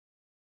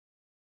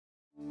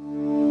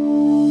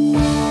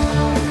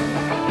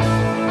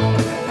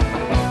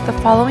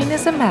following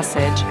is a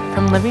message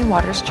from Living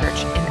Waters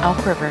Church in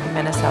Elk River,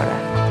 Minnesota.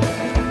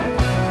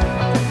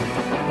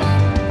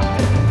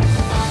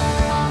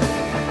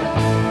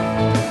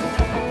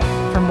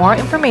 For more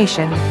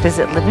information,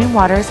 visit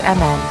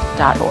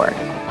livingwatersmn.org.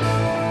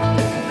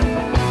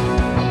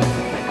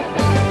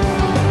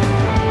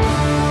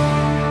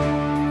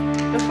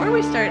 Before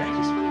we start, I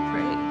just want to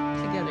pray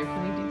together.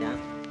 Can we do that?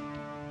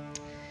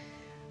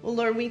 Well,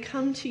 Lord, we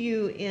come to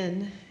you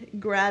in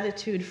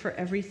gratitude for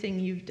everything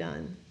you've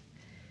done.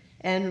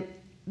 And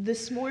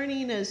this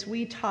morning, as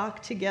we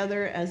talk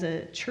together as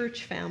a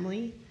church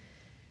family,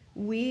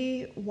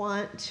 we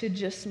want to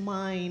just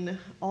mine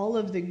all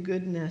of the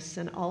goodness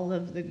and all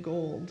of the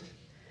gold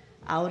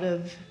out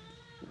of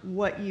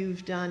what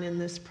you've done in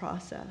this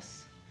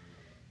process.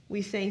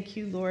 We thank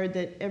you, Lord,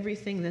 that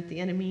everything that the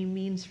enemy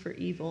means for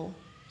evil,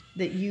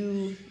 that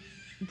you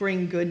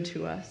bring good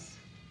to us.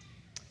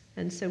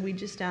 And so we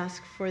just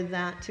ask for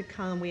that to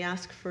come. We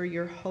ask for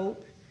your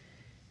hope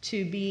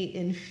to be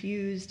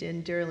infused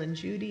in Daryl and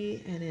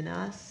Judy and in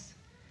us.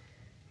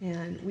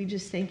 And we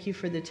just thank you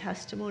for the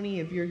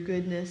testimony of your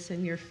goodness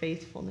and your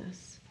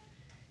faithfulness,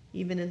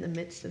 even in the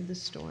midst of the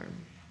storm.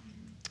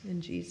 In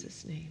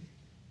Jesus' name,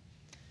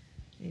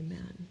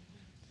 amen.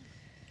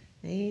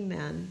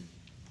 Amen.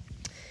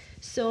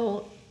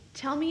 So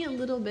tell me a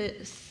little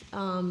bit,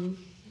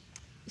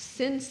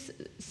 since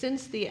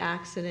the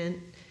accident,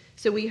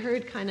 so we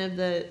heard kind of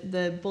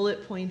the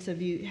bullet points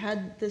of you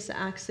had this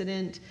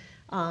accident.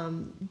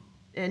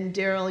 And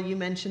Daryl, you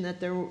mentioned that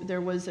there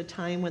was a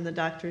time when the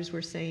doctors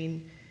were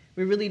saying,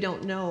 we really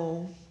don't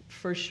know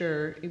for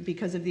sure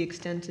because of the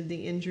extent of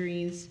the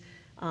injuries.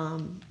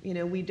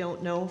 We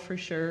don't know for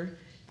sure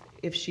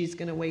if she's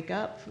going to wake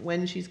up,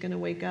 when she's going to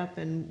wake up,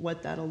 and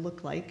what that'll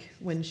look like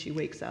when she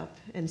wakes up.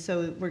 And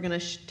so we're going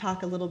to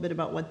talk a little bit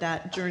about what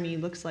that journey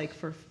looks like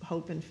for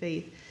hope and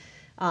faith.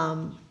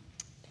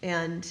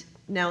 And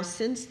now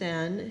since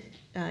then,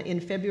 in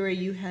February,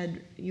 you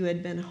had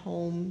been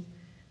home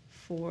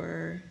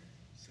for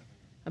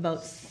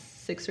about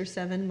 6 or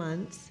 7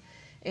 months,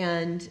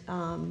 and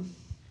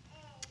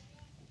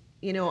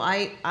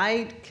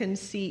I can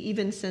see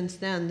even since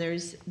then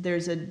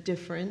there's a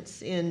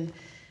difference in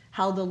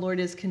how the Lord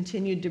has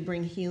continued to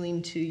bring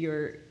healing to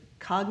your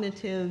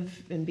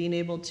cognitive and being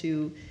able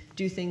to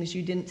do things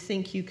you didn't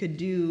think you could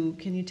do.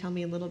 Can you tell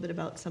me a little bit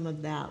about some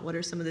of that? What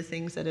are some of the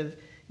things that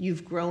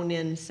you've grown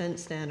in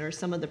since then, or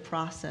some of the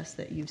process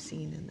that you've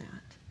seen in that?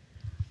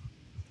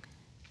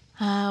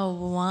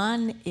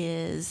 One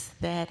is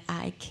that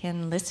I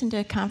can listen to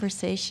a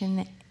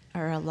conversation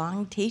or a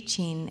long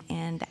teaching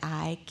and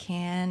I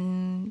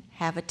can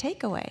have a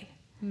takeaway.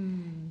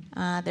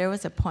 There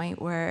was a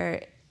point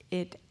where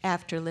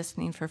after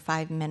listening for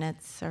 5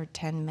 minutes or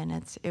 10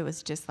 minutes, it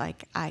was just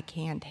like I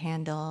can't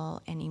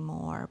handle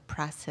anymore,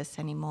 process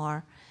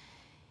anymore.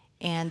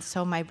 And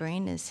so my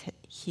brain is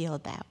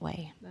healed that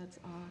way. That's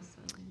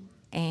awesome.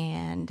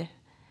 And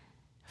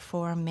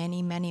for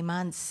many, many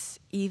months,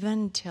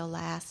 even till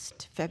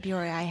last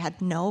February, I had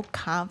no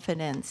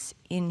confidence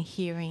in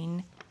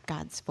hearing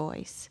God's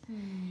voice.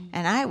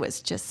 And I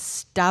was just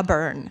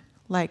stubborn.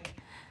 Like,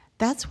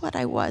 that's what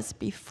I was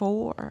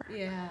before.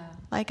 Yeah.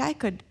 Like, I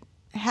could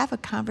have a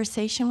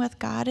conversation with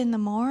God in the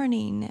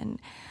morning, and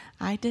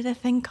I did a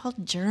thing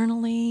called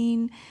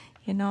journaling.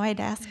 I'd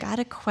ask God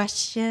a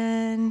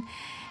question.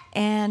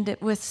 And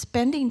with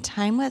spending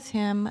time with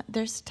him,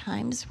 there's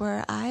times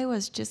where I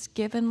was just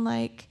given,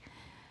 like,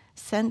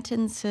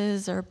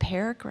 sentences or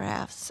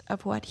paragraphs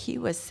of what he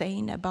was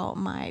saying about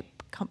my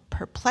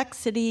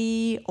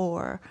perplexity,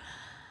 or,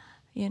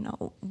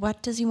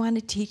 what does he want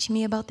to teach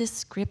me about this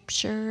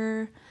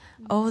scripture?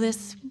 Oh,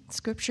 this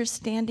scripture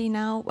standing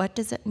out, what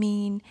does it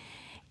mean?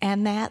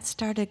 And that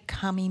started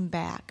coming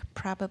back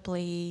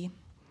probably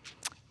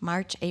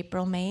March,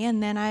 April, May,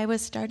 and then I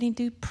was starting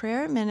to do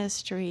prayer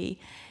ministry,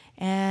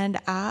 and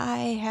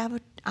I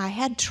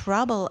had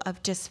trouble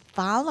of just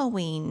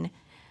following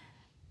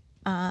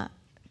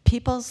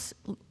people's,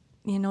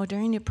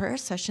 during your prayer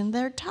session,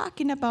 they're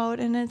talking about,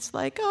 and it's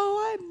like,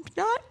 oh, I'm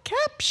not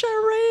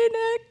capturing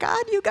it.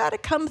 God, you got to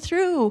come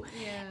through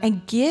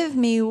and give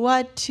me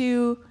what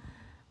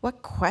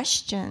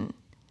question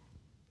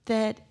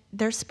that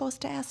they're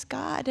supposed to ask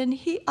God. And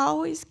he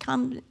always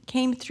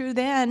came through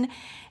then.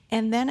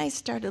 And then I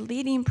started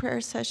leading prayer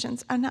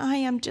sessions, and I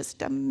am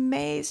just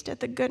amazed at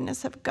the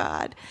goodness of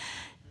God.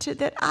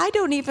 That I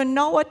don't even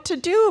know what to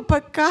do,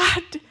 but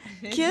God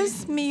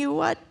gives me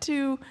what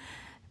to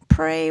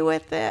pray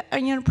with it,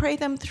 pray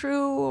them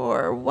through,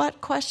 or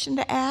what question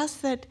to ask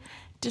that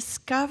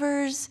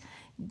discovers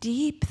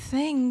deep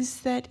things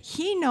that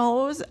he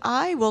knows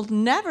I will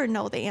never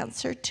know the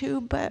answer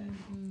to, but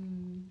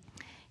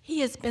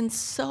he has been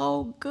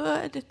so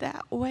good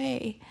that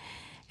way.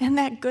 And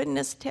that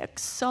goodness took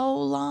so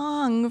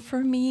long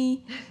for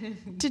me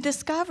to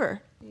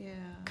discover.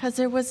 Because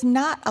there was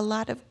not a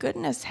lot of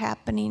goodness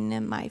happening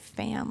in my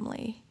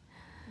family,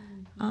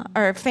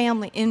 or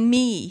family in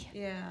me.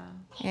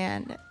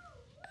 And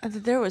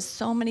there was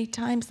so many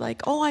times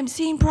like, oh, I'm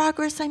seeing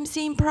progress.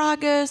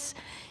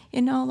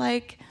 You know,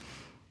 like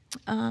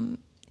And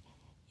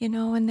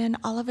then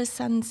all of a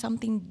sudden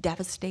something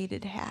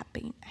devastated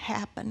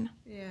happen,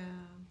 Yeah.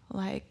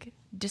 like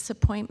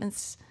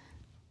disappointments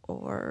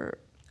or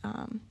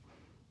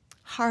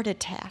heart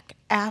attack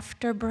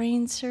after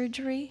brain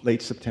surgery.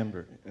 Late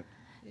September.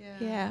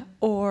 Yeah,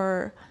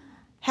 or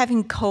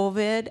having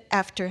COVID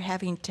after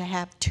having to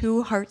have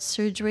 2 heart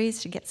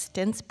surgeries to get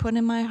stents put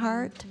in my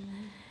heart.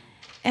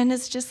 And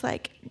it's just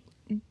like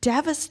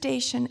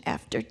devastation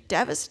after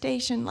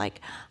devastation. Like,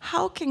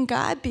 how can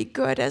God be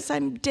good as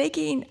I'm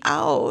digging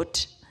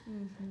out?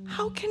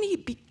 How can he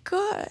be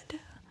good?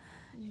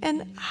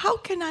 And how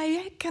can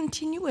I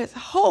continue with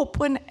hope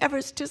whenever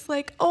it's just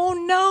like, oh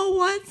no,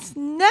 what's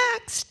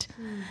next?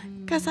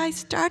 Because I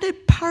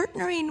started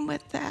partnering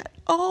with that.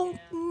 Oh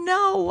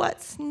no,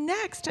 what's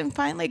next? And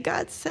finally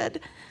God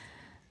said,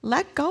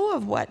 let go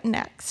of what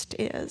next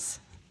is.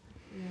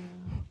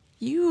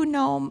 You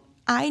know,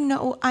 I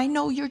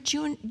know your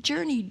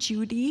journey,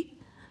 Judy.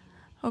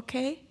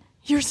 Okay?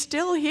 You're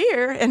still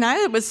here. And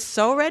I was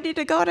so ready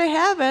to go to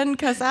heaven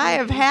because I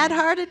have had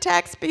heart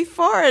attacks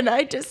before, and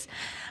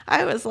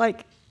I was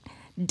like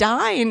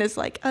dying. It's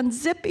like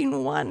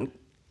unzipping one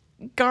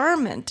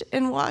garment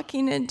and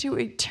walking into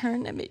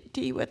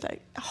eternity with a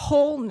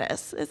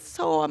wholeness. It's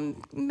so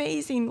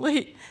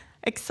amazingly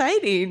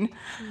exciting.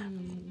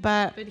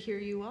 But here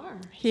you are.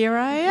 here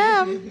I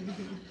am.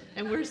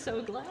 And we're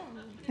so glad.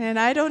 And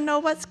I don't know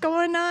what's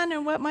going on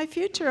and what my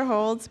future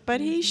holds,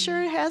 but he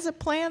sure has a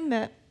plan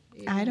that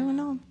I don't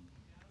know.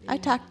 I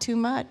talk too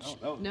much.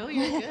 No,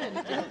 you're good.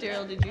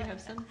 Daryl, did you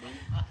have something?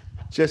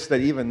 Just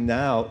that even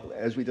now,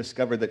 as we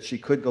discovered that she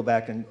could go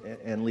back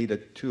and lead a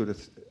 2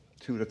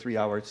 to 3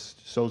 hour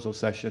sozo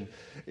session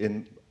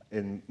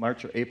in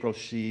March or April,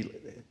 she,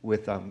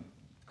 with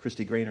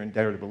Christy Grainer and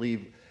Dare to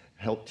Believe,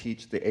 helped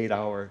teach the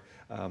 8-hour,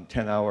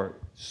 10-hour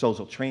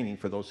sozo training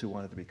for those who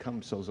wanted to become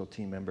sozo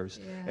team members.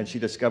 Yeah. And she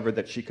discovered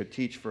that she could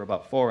teach for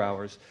about 4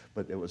 hours,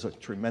 but it was a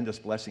tremendous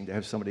blessing to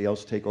have somebody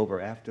else take over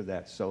after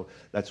that. So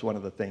that's one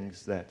of the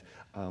things that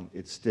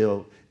it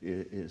still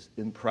is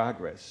in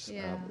progress,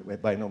 Yeah.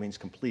 by no means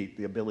complete.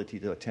 The ability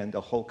to attend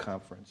a whole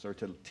conference or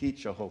to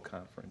teach a whole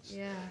conference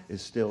Yeah.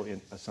 is still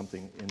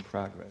something in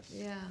progress.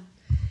 Yeah.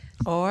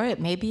 Or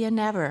it may be a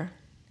never.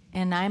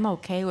 And I'm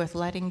okay with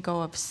letting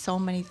go of so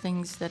many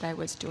things that I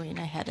was doing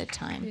ahead of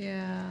time.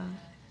 Yeah.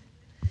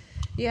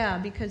 Yeah,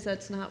 because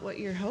that's not what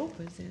your hope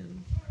is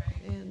in.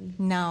 And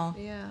No.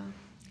 yeah.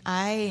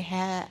 I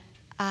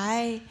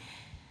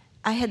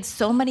had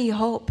so many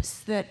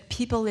hopes that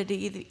people had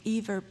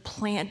either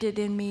planted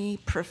in me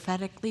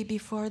prophetically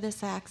before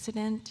this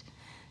accident.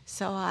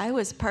 So I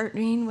was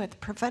partnering with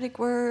prophetic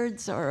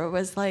words, or it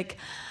was like,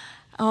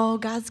 oh,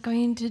 God's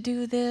going to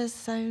do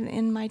this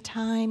in my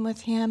time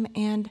with him.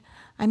 And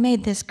I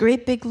made this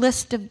great big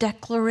list of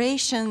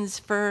declarations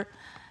for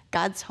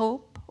God's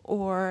hope,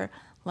 or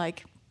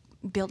like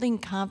building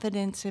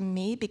confidence in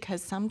me,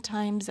 because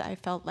sometimes I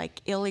felt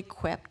like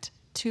ill-equipped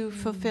to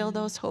fulfill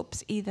those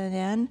hopes even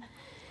then.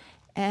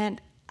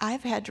 And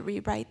I've had to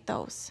rewrite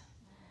those.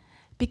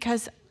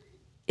 Because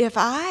if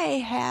I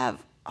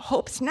have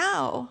hopes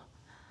now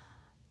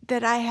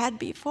that I had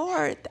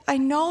before, I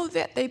know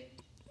that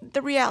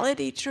the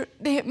reality,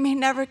 they may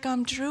never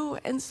come true.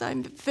 And so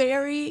I'm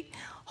very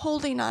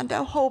holding on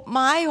to hope,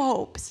 my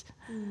hopes,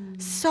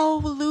 so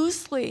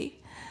loosely.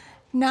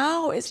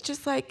 Now it's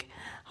just like,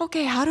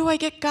 okay, how do I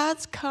get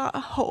God's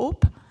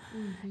hope?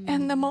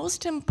 And the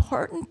most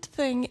important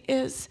thing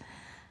is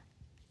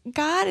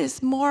God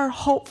is more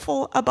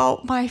hopeful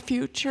about my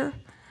future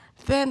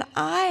than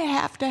I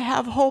have to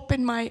have hope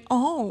in my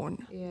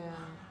own. Yeah.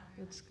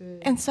 That's good.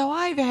 And so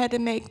I've had to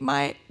make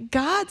my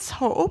God's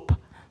hope,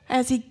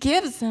 as he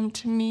gives them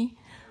to me,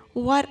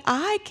 what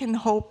I can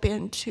hope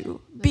into,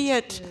 be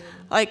it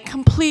like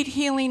complete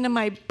healing in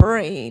my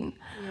brain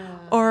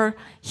or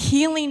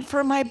healing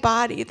for my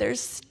body. There's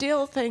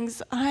still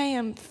things I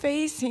am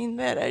facing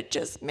that are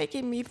just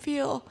making me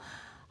feel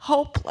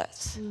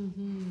hopeless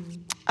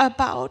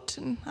about.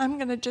 And I'm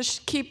going to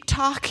just keep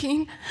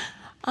talking.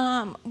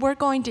 We're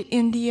going to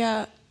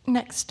India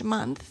next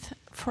month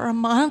for a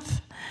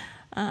month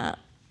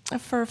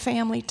for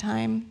family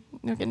time.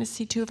 We're going to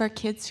see 2 of our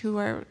kids who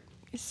are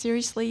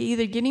seriously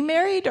either getting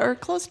married or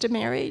close to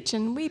marriage,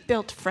 and we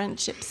built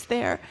friendships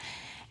there.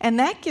 And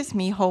that gives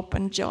me hope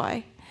and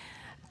joy.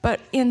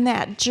 But in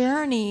that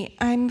journey,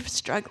 I'm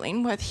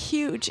struggling with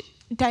huge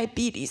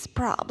diabetes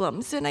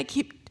problems, and I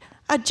keep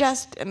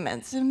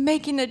adjustments and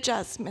making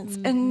adjustments,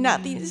 and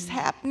nothing is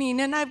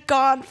happening, and I've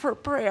gone for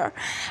prayer,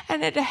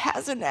 and it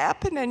hasn't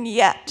happened, and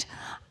yet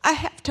I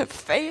have to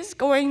face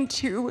going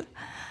to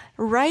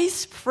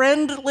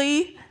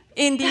rice-friendly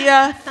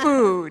India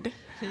food.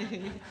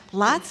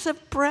 Lots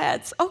of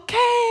breads.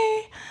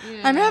 Okay,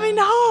 I'm having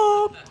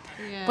hope.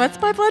 What's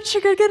my blood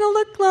sugar gonna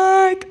look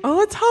like?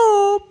 Oh, it's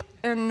hope.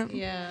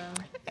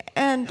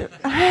 And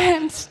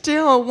I'm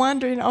still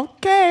wondering,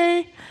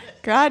 okay,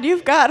 God,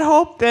 you've got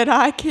hope that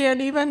I can't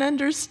even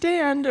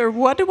understand, or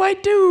what do I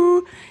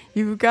do?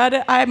 You got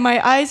it.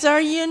 My eyes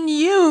are in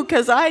you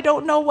because I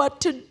don't know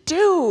what to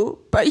do,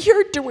 but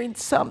you're doing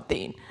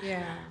something.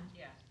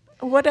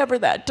 whatever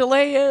that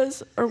delay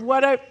is, or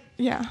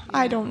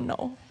I don't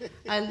know.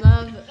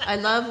 I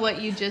love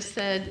what you just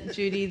said,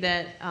 Judy,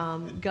 that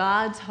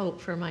God's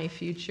hope for my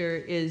future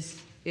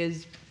is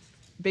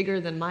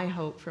bigger than my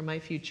hope for my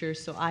future,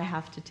 so I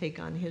have to take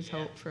on his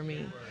hope for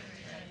me.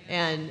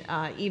 And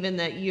even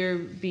that you're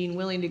being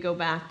willing to go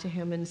back to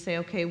him and say,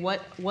 okay,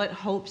 what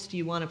hopes do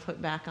you want to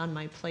put back on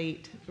my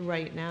plate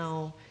right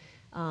now?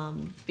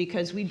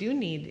 Because we do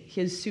need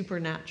his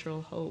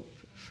supernatural hope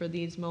for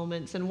these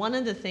moments. And one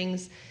of the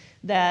things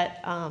that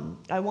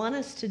I want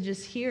us to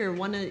just hear,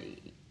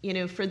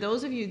 for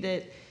those of you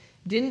that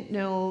didn't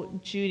know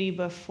Judy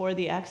before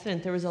the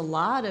accident, there was a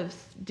lot of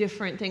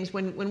different things.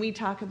 When we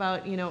talk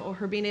about,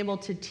 her being able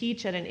to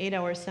teach at an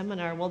 8-hour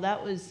seminar, well,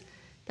 that was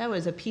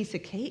a piece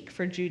of cake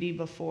for Judy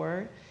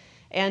before.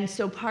 And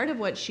so part of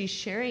what she's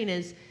sharing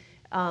is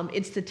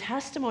it's the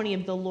testimony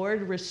of the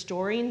Lord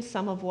restoring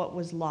some of what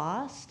was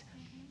lost,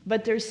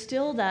 but there's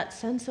still that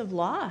sense of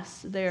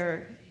loss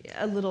there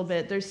a little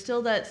bit. There's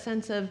still that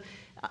sense of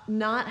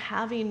not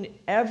having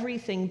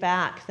everything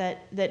back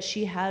that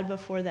she had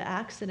before the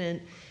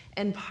accident.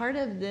 And part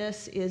of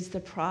this is the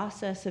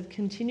process of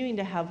continuing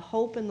to have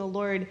hope in the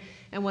Lord.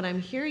 And what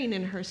I'm hearing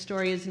in her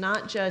story is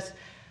not just,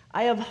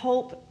 I have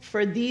hope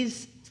for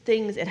these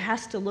things, it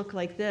has to look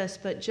like this,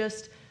 but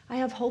just, I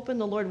have hope in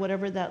the Lord,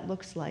 whatever that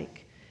looks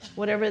like.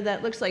 Whatever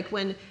that looks like,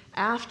 when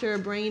after a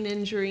brain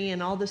injury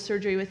and all the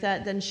surgery with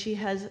that, then she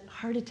has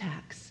heart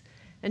attacks.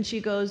 And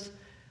she goes,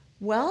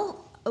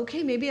 well,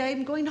 okay, maybe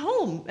I'm going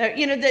home.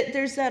 That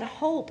there's that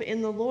hope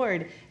in the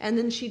Lord. And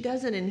then she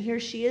doesn't, and here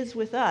she is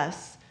with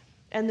us.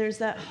 And there's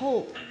that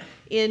hope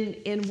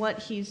in what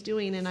he's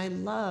doing. And I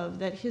love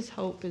that his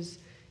hope is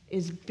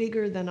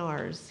bigger than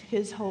ours.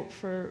 His hope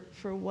for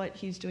what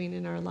he's doing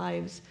in our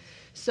lives.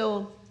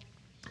 So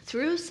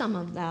through some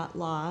of that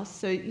loss,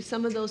 so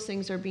some of those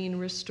things are being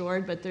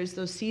restored, but there's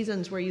those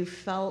seasons where you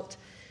felt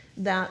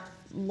that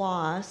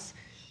loss.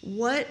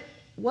 What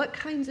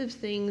kinds of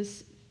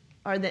things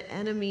are the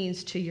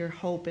enemies to your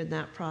hope in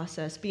that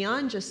process,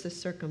 beyond just the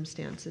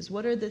circumstances?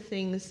 What are the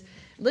things?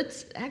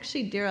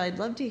 Daryl, I'd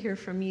love to hear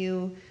from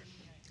you.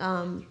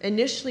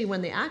 Initially,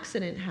 when the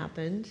accident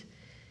happened,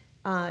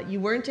 you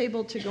weren't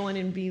able to go in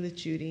and be with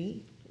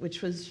Judy,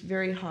 which was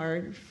very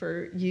hard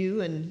for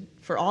you and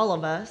for all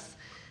of us.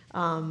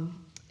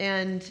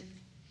 And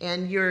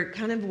you're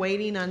kind of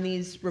waiting on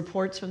these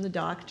reports from the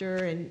doctor,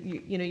 and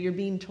you're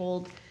being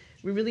told,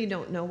 we really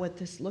don't know what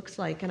this looks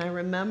like. And I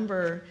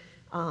remember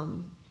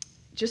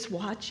just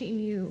watching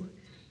you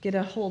get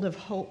a hold of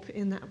hope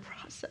in that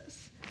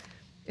process,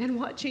 and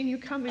watching you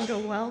come and go,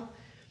 well,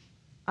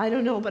 I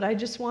don't know, but I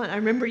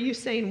remember you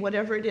saying,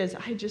 whatever it is,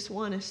 I just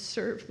want to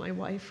serve my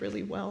wife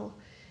really well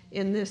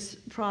in this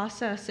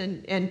process,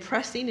 and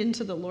pressing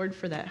into the Lord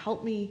for that.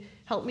 Help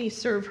me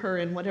serve her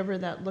in whatever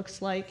that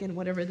looks like and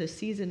whatever the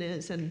season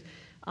is. And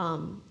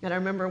I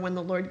remember when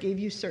the Lord gave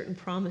you certain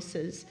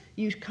promises,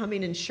 you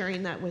coming and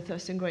sharing that with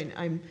us and going,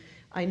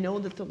 I know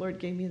that the Lord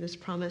gave me this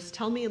promise.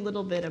 Tell me a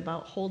little bit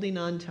about holding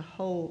on to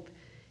hope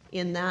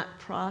in that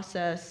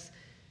process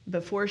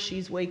before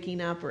she's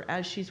waking up, or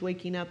as she's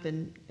waking up,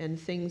 and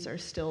things are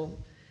still,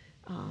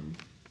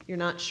 you're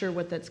not sure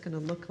what that's going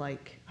to look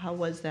like. How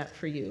was that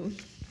for you?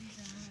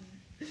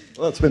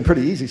 Well, it's been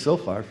pretty easy so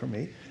far for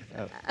me.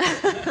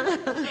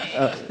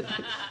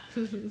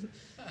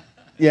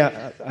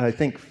 Yeah, I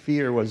think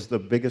fear was the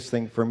biggest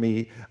thing for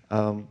me.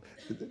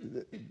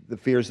 The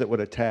fears that would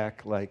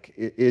attack, like,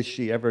 is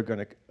she ever going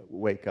to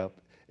wake up?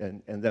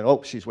 And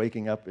then, she's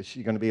waking up. Is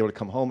she going to be able to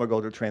come home or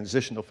go to a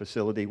transitional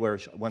facility where,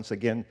 once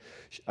again,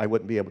 I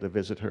wouldn't be able to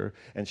visit her?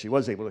 And she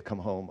was able to come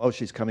home.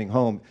 She's coming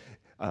home.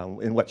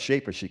 In what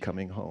shape is she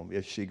coming home?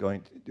 Is she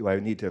going? Do I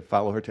need to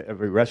follow her to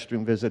every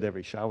restroom visit,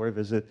 every shower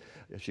visit?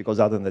 If she goes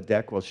out on the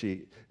deck,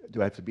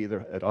 do I have to be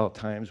there at all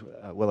times?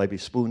 Will I be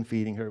spoon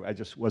feeding her? I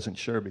just wasn't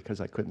sure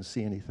because I couldn't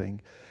see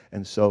anything.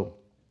 And so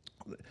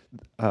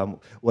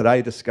what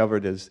I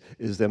discovered is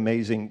the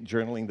amazing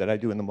journaling that I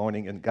do in the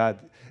morning, and God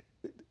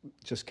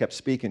just kept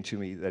speaking to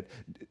me. That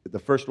the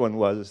first one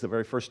was the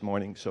very first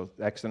morning. So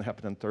the accident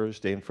happened on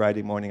Thursday, and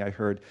Friday morning I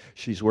heard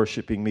she's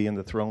worshiping me in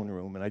the throne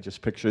room, and I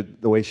just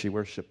pictured the way she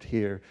worshiped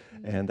here,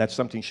 and that's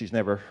something she's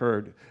never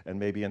heard, and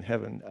maybe in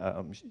heaven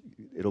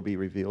it'll be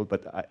revealed,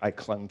 but I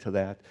clung to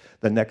that.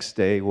 The next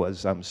day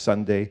was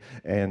Sunday,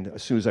 and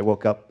as soon as I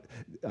woke up,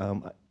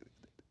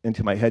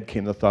 into my head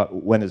came the thought,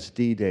 when is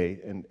D-Day?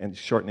 And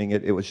shortening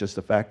it, it was just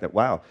the fact that,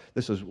 wow,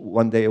 this was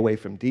one day away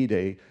from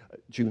D-Day,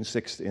 June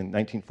 6th in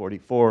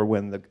 1944,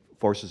 when the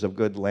forces of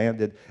good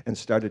landed and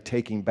started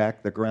taking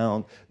back the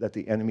ground that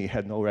the enemy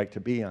had no right to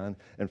be on.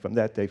 And from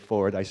that day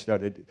forward, I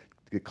started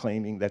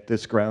claiming that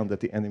this ground that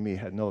the enemy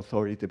had no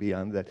authority to be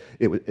on, that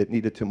it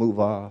needed to move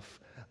off.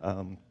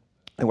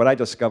 And what I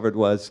discovered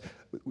was,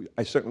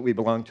 we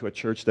belong to a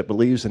church that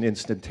believes in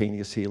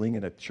instantaneous healing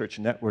and a church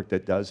network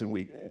that does, and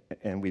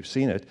we've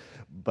seen it.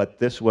 But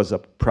this was a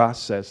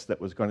process that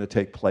was going to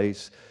take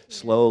place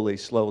slowly,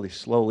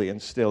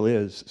 and still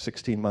is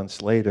 16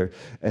 months later.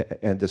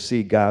 And to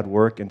see God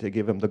work and to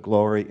give Him the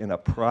glory in a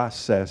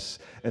process,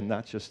 and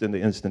not just in the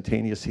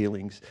instantaneous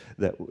healings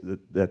that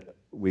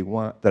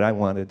I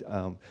wanted.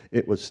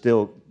 It was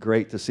still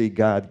great to see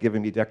God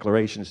giving me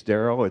declarations.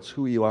 Daryl, it's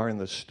who you are in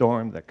the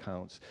storm that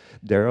counts.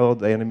 Daryl,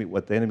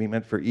 what the enemy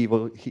meant for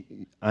evil,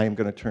 I am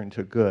going to turn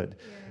to good.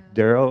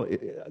 Yeah.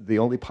 Daryl, the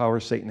only power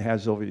Satan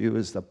has over you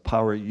is the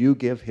power you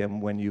give him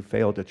when you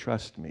fail to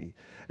trust me.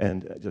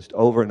 And just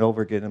over and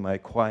over again in my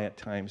quiet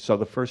time. So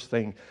the first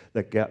thing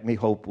that got me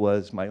hope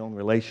was my own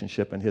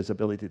relationship and his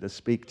ability to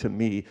speak to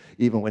me,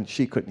 even when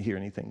she couldn't hear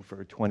anything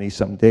for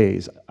 20-some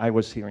days. I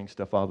was hearing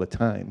stuff all the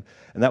time.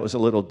 And that was a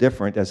little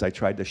different as I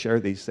tried to share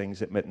these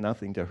things. It meant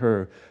nothing to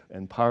her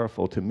and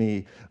powerful to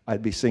me.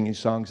 I'd be singing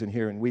songs in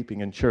here and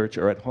weeping in church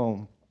or at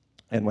home.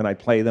 And when I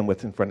play them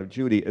in front of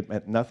Judy, it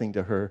meant nothing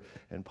to her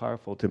and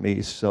powerful to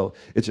me. So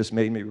it just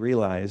made me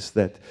realize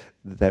that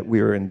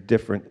we were in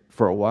different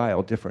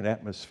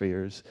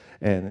atmospheres,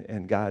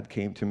 and God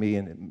came to me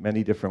in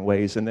many different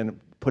ways. And then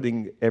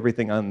putting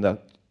everything on the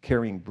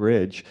Caring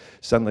Bridge,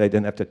 suddenly I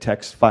didn't have to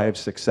text 5,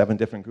 6, 7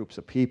 different groups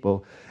of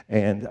people.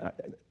 And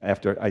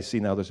after I see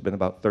now there's been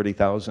about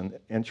 30,000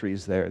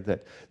 entries there,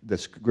 that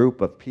this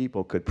group of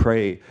people could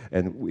pray,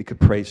 and we could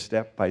pray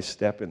step by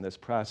step in this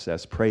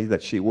process. Pray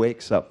that she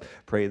wakes up,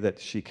 pray that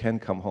she can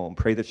come home,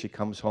 pray that she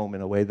comes home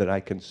in a way that I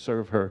can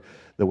serve her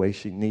the way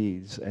she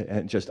needs,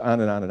 and just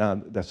on and on and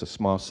on. That's a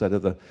small set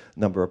of the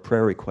number of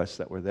prayer requests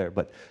that were there.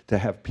 But to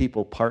have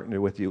people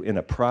partner with you in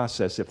a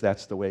process, if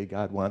that's the way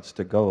God wants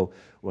to go,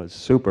 was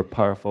super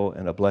powerful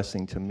and a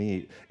blessing to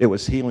me. It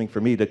was healing for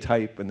me to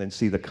type and then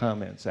see the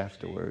comments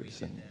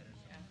afterwards. And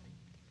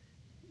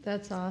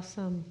that's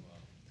awesome.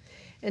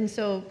 And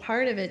so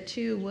part of it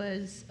too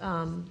was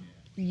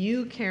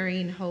you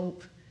carrying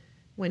hope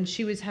when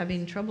she was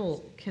having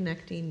trouble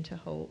connecting to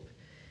hope,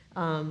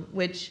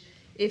 which,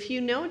 if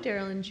you know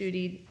Daryl and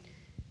Judy,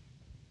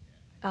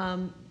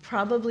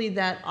 probably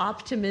that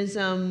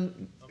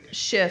optimism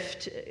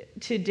shift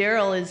to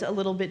Daryl is a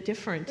little bit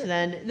different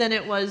than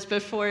it was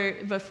before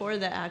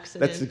the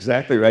accident. That's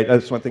exactly right.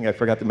 That's one thing I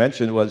forgot to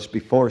mention was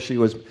before she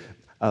was,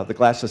 the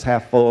glass was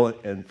half full,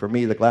 and for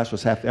me the glass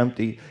was half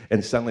empty,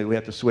 and suddenly we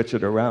had to switch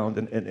it around,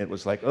 and it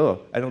was like,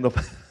 oh, I don't know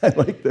if I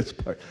like this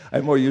part.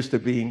 I'm more used to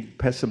being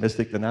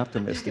pessimistic than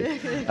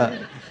optimistic.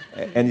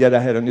 And yet I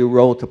had a new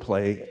role to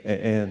play,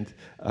 and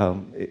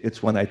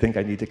it's one I think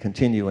I need to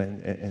continue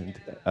in,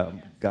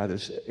 and God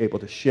is able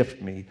to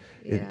shift me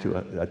into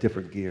a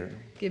different gear.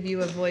 Give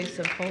you a voice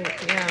of hope,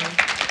 yeah.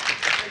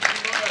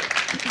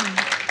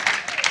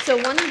 So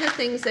one of the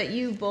things that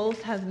you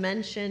both have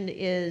mentioned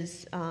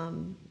is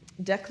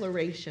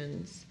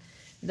declarations,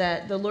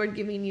 that the Lord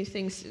giving you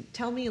things.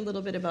 Tell me a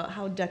little bit about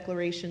how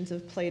declarations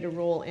have played a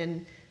role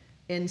in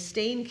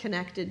staying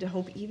connected to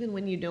hope, even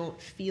when you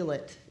don't feel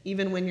it,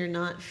 even when you're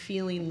not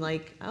feeling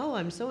like, oh,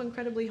 I'm so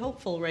incredibly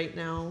hopeful right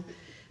now.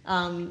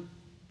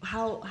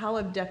 How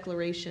have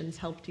declarations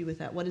helped you with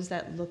that? What does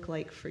that look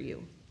like for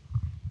you?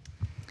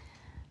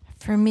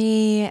 For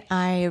me,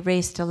 I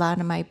erased a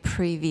lot of my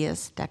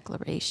previous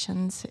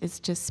declarations. It's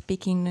just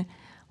speaking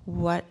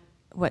what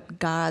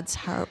God's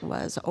heart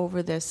was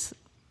over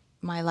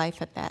my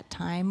life at that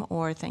time,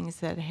 or things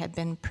that had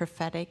been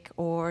prophetic,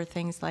 or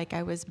things like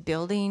I was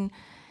building,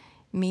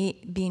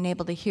 me being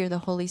able to hear the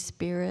Holy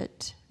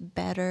Spirit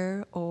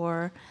better,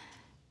 or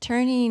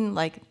turning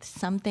like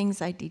some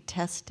things I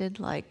detested,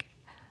 like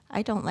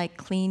I don't like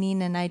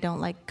cleaning and I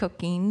don't like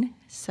cooking.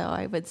 So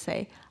I would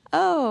say,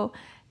 oh,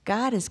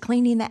 God is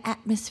cleaning the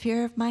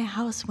atmosphere of my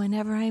house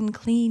whenever I'm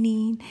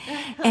cleaning,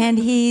 and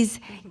He's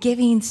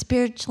giving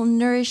spiritual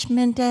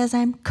nourishment as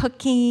I'm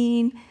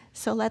cooking.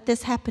 So let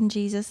this happen,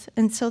 Jesus.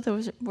 And so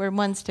those were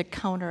ones to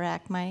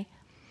counteract my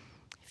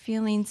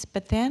feelings.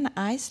 But then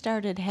I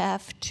started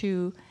have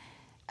to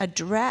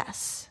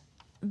address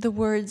the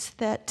words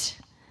that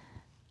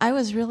I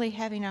was really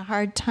having a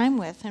hard time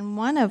with. And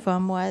one of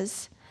them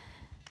was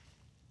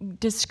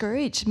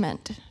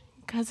discouragement,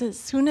 because as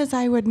soon as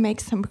I would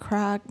make some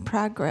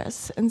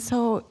progress, and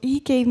so He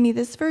gave me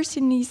this verse,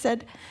 and He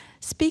said,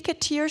 speak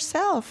it to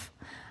yourself.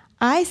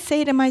 I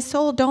say to my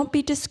soul, don't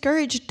be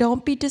discouraged,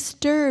 don't be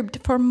disturbed,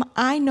 for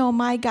I know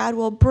my God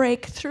will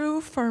break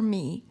through for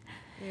me.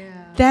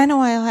 Yeah. Then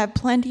I'll have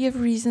plenty of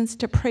reasons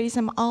to praise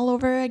Him all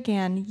over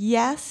again.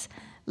 Yes,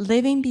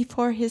 living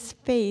before His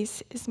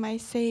face is my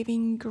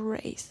saving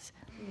grace.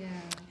 Yeah.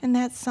 And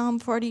that's Psalm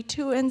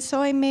 42. And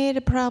so I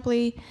made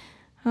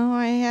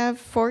I have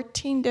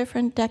 14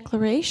 different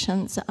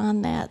declarations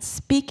on that,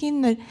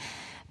 speaking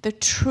the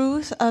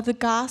truth of the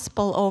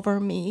gospel over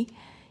me,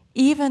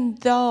 even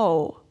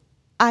though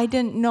I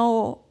didn't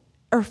know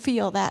or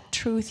feel that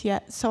truth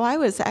yet. So I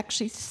was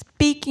actually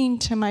speaking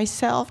to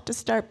myself to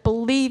start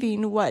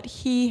believing what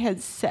He had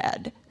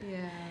said,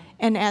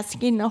 and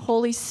asking the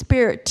Holy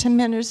Spirit to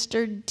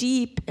minister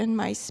deep in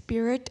my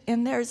spirit.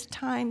 And there's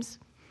times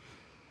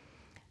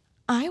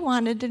I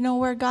wanted to know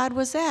where God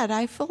was at.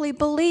 I fully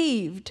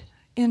believed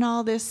in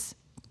all this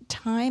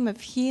time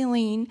of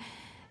healing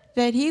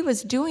that he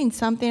was doing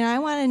something. I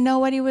wanted to know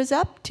what he was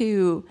up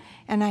to.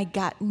 And I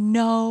got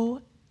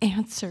no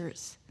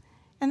answers.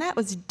 And that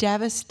was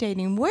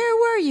devastating. Where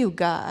were you,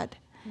 God?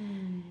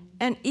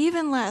 And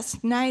even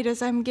last night,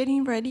 as I'm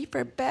getting ready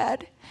for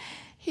bed,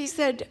 he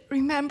said,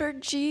 remember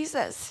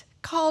Jesus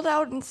called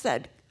out and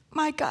said,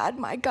 my God,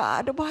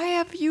 why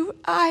have you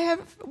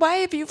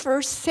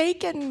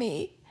forsaken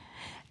me?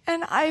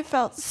 And I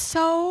felt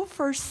so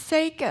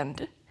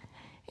forsaken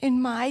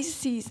in my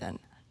season.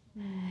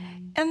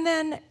 And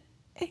then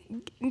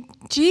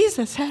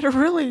Jesus had a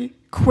really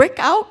quick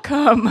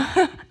outcome.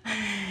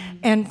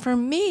 And for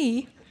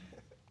me,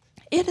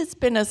 it has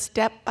been a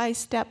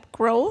step-by-step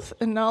growth,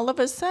 and all of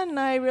a sudden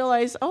I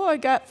realized, I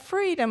got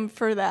freedom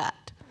for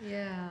that.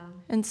 Yeah.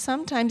 And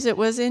sometimes it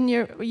was in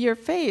your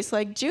face,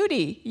 like,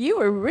 Judy, you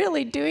were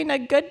really doing a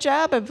good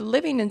job of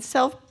living in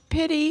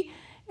self-pity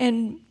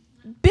and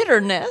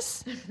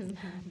bitterness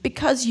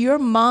because your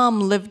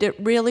mom lived it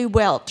really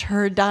well to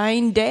her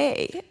dying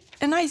day.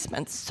 And I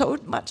spent so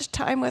much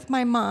time with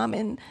my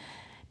mom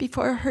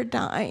before her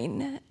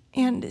dying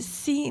and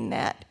seeing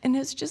that. And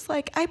it's just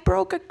like I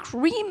broke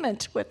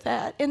agreement with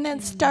that and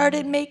then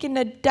started making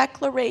a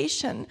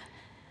declaration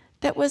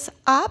that was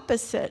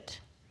opposite.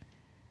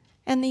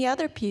 And the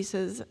other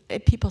pieces,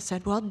 people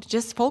said, well,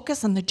 just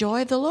focus on the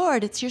joy of the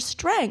Lord. It's your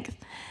strength.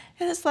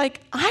 And it's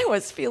like I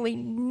was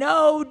feeling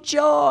no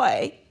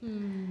joy.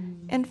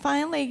 And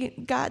finally,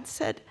 God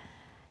said,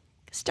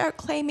 start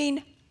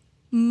claiming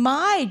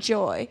my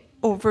joy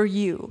over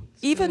you.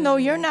 Even though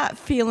you're not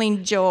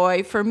feeling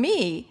joy for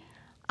me,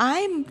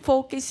 I'm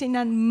focusing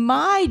on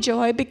my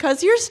joy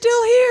because you're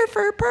still here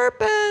for a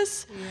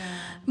purpose. Yeah.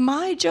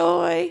 My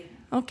joy.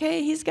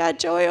 Okay, he's got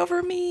joy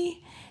over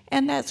me.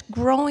 And that's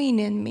growing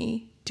in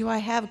me. Do I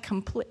have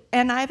complete...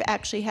 And I've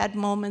actually had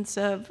moments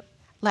of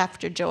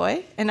laughter,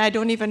 joy, and I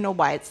don't even know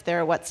why it's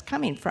there, what's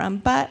coming from,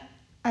 but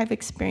I've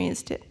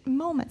experienced it in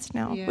moments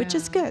now, which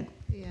is good.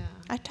 Yeah.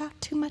 I talk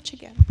too much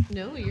again.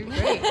 No, you're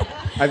great.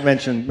 I've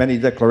mentioned many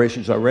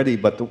declarations already,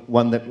 but the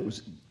one that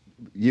was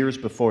years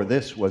before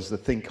this was the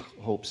think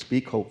hope,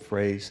 speak hope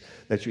phrase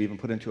that you even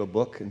put into a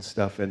book and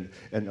stuff. And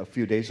a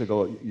few days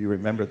ago, you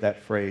remembered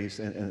that phrase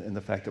and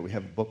the fact that we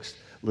have books,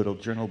 little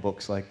journal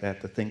books like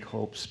that, to think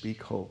hope,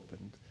 speak hope.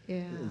 And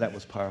that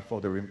was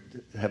powerful to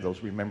have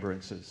those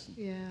remembrances.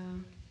 Yeah.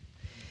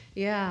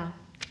 Yeah.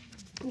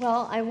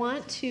 Well, I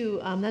want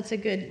to, that's a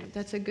good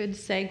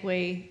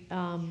segue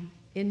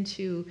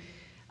into,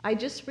 I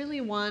just really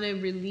want to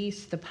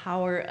release the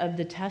power of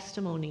the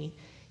testimony.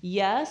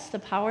 Yes, the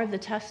power of the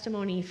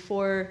testimony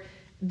for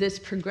this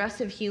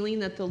progressive healing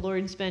that the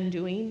Lord's been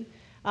doing.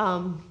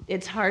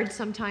 It's hard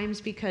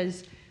sometimes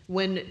because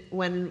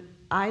when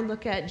I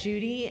look at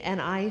Judy and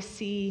I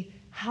see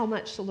how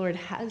much the Lord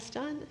has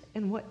done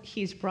and what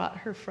he's brought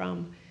her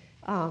from,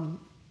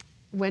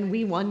 when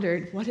we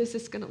wondered, what is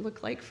this going to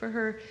look like for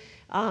her?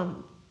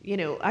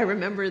 I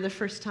remember the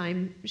first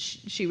time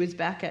she was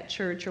back at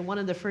church, or one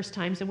of the first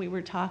times, and we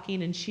were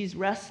talking, and she's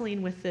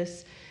wrestling with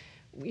this,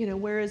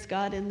 where is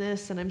God in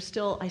this? And I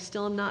still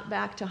am not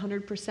back to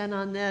 100%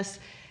 on this.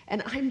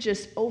 And I'm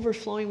just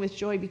overflowing with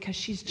joy because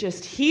she's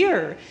just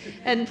here.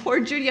 And poor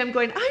Judy, I'm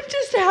going, I'm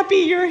just happy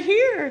you're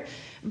here.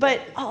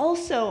 But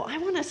also, I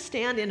want to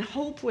stand in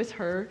hope with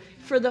her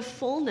for the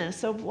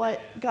fullness of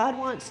what God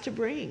wants to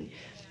bring.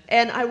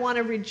 And I want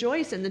to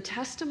rejoice in the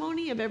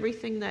testimony of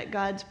everything that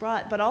God's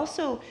brought. But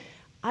also,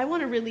 I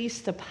want to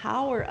release the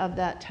power of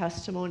that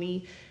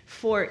testimony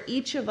for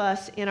each of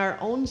us in our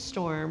own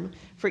storm,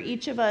 for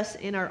each of us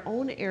in our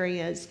own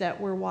areas that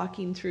we're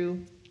walking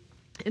through.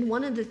 And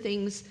one of the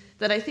things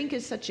that I think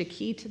is such a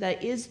key to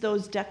that is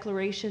those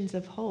declarations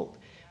of hope.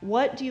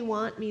 What do you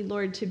want me,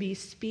 Lord, to be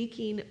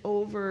speaking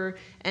over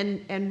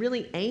and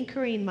really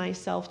anchoring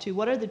myself to?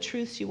 What are the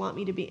truths you want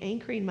me to be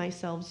anchoring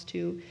myself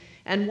to?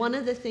 And one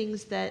of the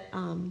things that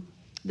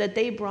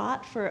they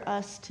brought for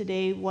us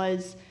today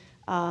was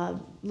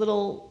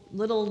little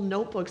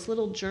notebooks,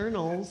 little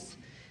journals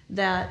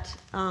that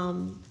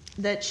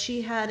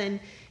she had. And,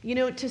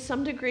 to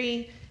some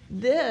degree,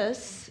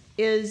 this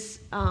is...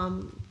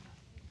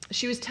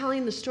 she was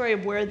telling the story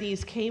of where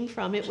these came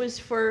from. It was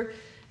for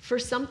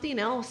something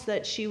else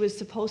that she was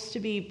supposed to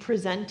be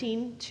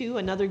presenting to,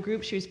 another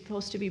group she was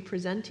supposed to be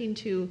presenting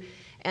to,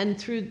 and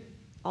through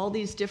all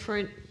these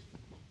different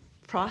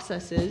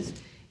processes,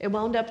 it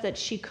wound up that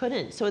she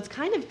couldn't. So it's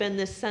kind of been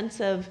this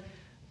sense of,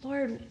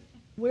 Lord,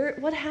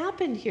 what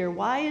happened here?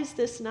 Why is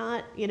this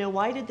not,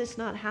 why did this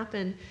not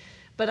happen?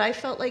 But I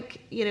felt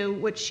like,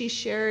 what she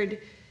shared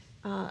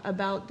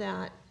about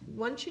that.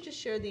 Why don't you just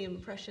share the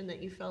impression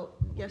that you felt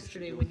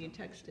yesterday when you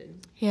texted?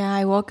 Yeah,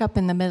 I woke up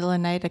in the middle of the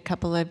night a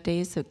couple of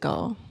days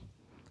ago,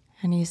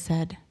 and he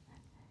said,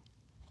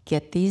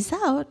 get these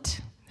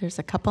out. There's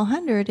a couple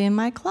hundred in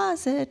my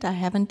closet I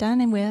haven't done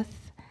it with.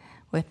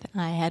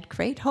 I had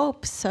great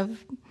hopes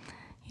of,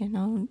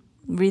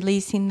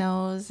 releasing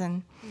those.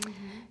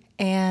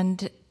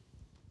 And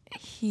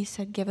he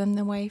said, give them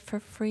away for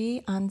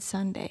free on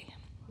Sunday.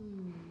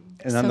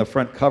 And on the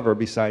front cover,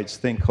 besides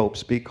Think Hope,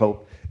 Speak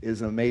Hope,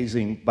 is an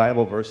amazing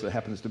Bible verse that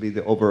happens to be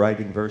the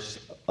overriding verse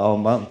all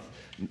month,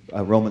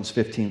 Romans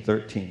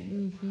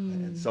 15:13.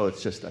 And so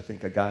it's just, I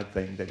think, a God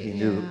thing that he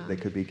knew they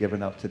could be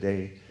given out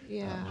today,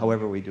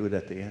 however we do it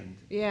at the end.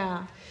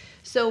 Yeah.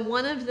 So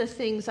one of the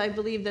things I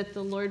believe that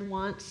the Lord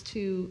wants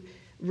to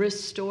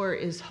restore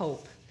is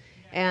hope.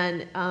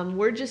 And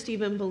we're just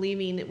even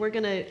believing, we're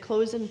going to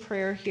close in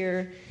prayer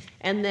here,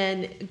 and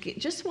then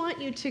just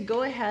want you to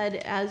go ahead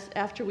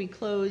after we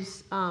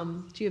close.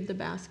 Do you have the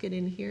basket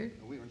in here?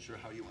 We weren't sure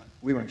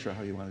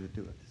how you wanted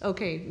to do it.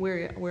 Okay,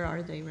 where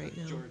are they right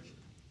now? George.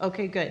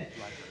 Okay, good.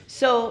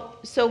 So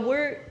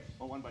we're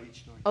One by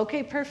each door.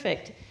 okay,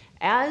 perfect.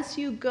 As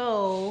you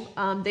go,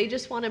 they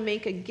just want to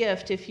make a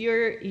gift. If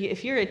you're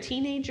a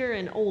teenager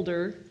and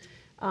older,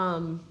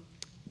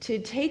 to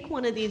take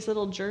one of these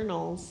little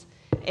journals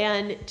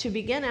and to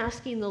begin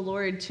asking the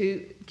Lord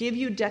to give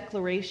you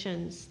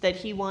declarations that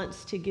he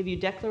wants to give you,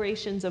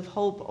 declarations of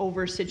hope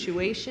over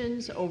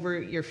situations,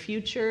 over your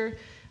future.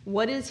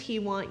 What does he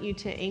want you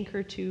to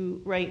anchor to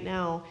right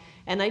now?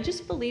 And I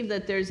just believe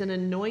that there's an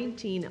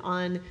anointing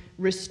on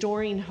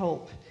restoring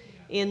hope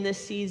in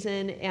this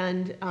season,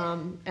 and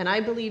I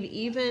believe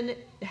even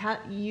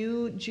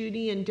you,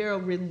 Judy, and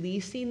Daryl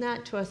releasing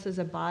that to us as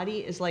a body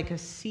is like a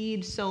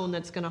seed sown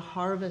that's going to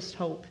harvest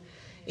hope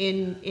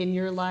in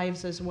your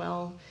lives as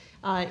well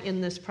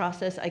in this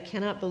process. I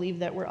cannot believe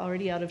that we're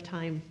already out of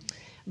time,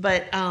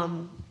 but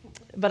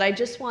I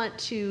just want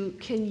to.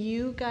 Can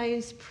you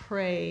guys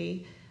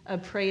pray a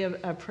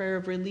prayer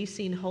of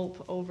releasing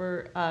hope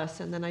over us,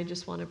 and then I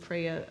just want to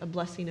pray a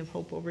blessing of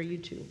hope over you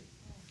too.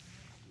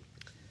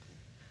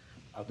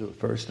 I'll do it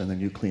first, and then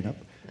you clean up.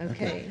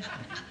 Okay.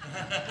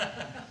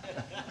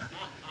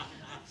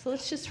 So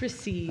let's just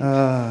receive.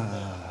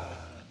 God,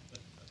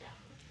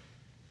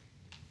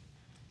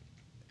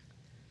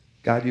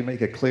 you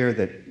make it clear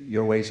that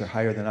your ways are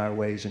higher than our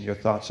ways and your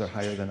thoughts are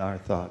higher than our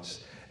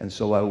thoughts. And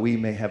so while we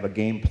may have a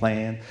game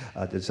plan,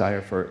 a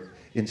desire for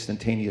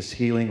instantaneous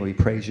healing, we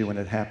praise you when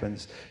it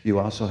happens. You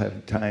also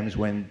have times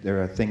when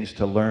there are things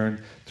to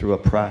learn through a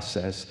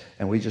process,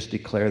 and we just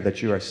declare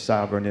that you are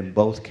sovereign in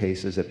both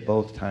cases at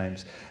both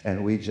times,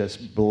 and we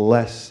just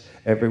bless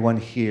everyone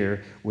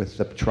here with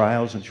the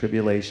trials and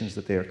tribulations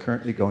that they are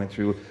currently going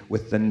through,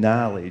 with the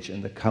knowledge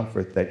and the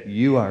comfort that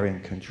you are in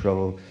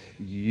control,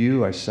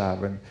 you are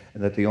sovereign,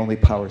 and that the only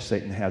power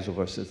Satan has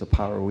over us is the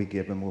power we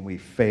give him when we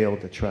fail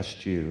to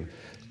trust you.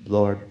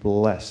 Lord,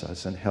 bless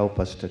us and help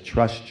us to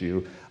trust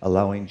you,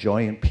 allowing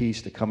joy and peace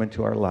to come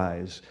into our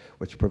lives,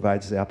 which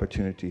provides the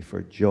opportunity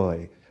for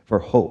joy, for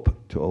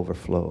hope to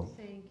overflow.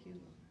 Thank you.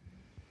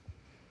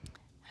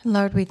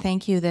 Lord, we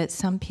thank you that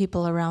some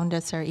people around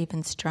us are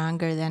even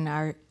stronger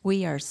than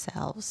we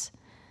ourselves.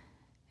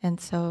 And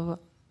so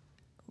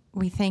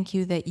we thank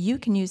you that you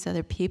can use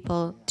other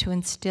people to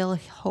instill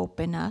hope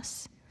in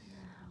us.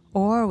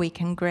 Or we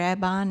can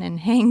grab on and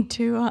hang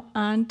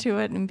onto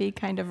it and be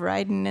kind of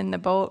riding in the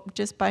boat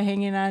just by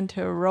hanging on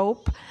to a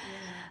rope.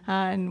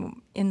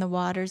 And in the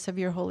waters of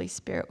your Holy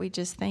Spirit, we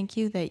just thank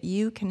you that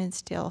you can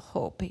instill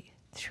hope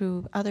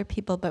through other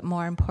people, but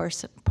more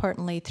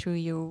importantly, through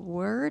your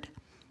word.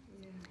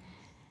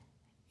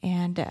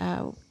 And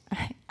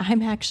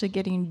I'm actually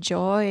getting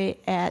joy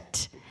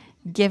at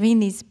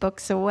giving these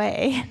books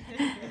away.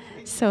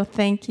 So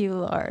thank you,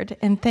 Lord.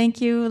 And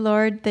thank you,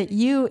 Lord, that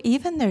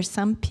even there's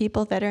some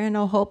people that are in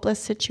a hopeless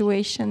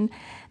situation,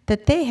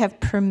 that they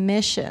have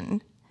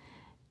permission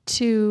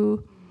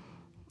to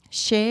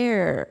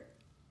share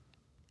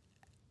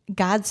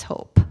God's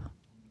hope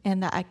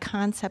and the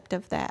concept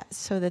of that,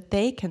 so that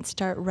they can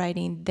start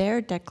writing their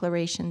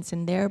declarations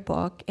in their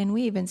book. And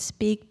we even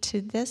speak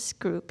to this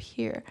group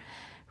here.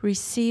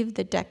 Receive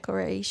the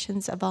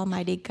declarations of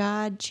Almighty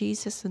God,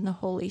 Jesus, and the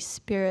Holy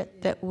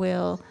Spirit that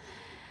will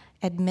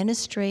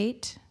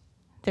administrate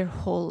their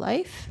whole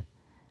life,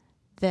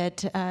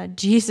 that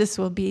Jesus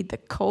will be the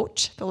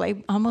coach,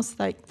 almost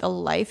like the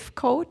life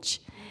coach,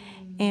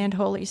 and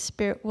Holy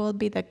Spirit will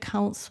be the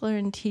counselor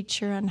and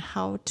teacher on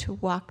how to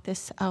walk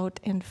this out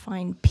and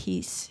find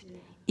peace,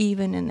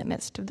 even in the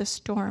midst of the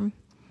storm.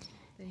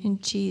 In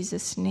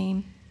Jesus'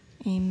 name,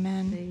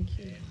 amen. Thank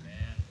you.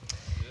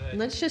 And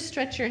let's just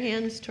stretch your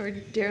hands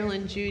toward Daryl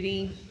and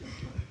Judy.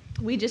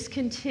 We just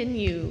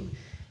continue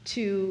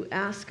to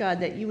ask God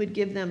that you would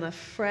give them a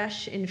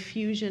fresh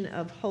infusion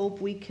of hope.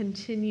 We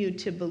continue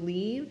to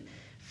believe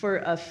for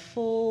a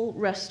full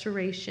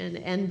restoration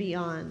and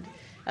beyond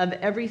of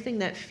everything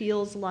that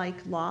feels like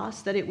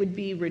loss, that it would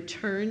be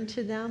returned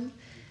to them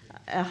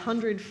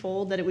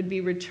 100-fold, that it would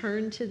be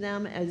returned to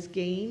them as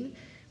gain.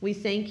 We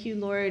thank you,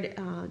 Lord,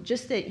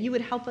 just that you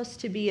would help us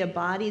to be a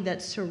body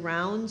that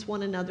surrounds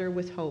one another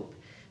with hope.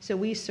 So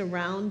we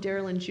surround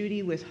Daryl and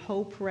Judy with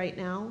hope right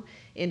now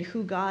in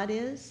who God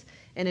is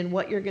and in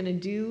what you're going to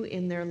do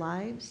in their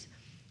lives.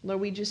 Lord,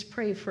 we just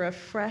pray for a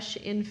fresh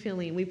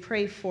infilling. We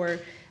pray for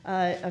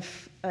a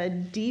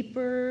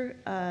deeper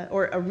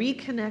or a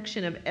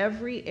reconnection of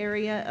every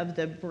area of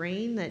the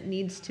brain that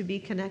needs to be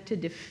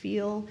connected to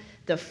feel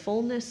the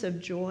fullness of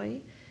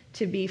joy,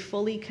 to be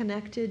fully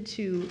connected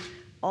to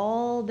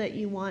all that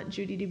you want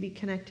Judy to be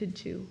connected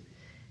to.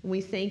 And we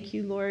thank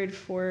you, Lord,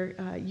 for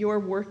your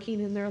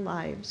working in their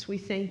lives. We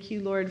thank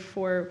you, Lord,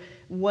 for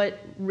what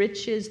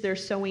riches they're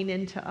sowing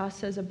into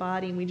us as a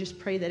body. And we just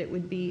pray that it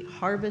would be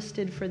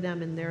harvested for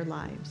them in their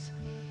lives.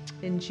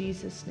 In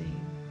Jesus'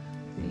 name,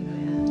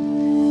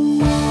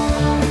 amen.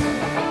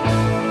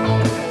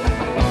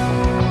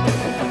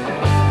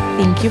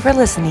 Thank you for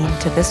listening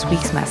to this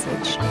week's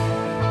message.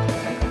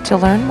 To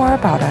learn more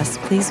about us,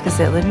 please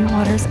visit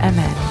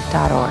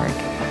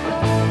livingwatersmn.org.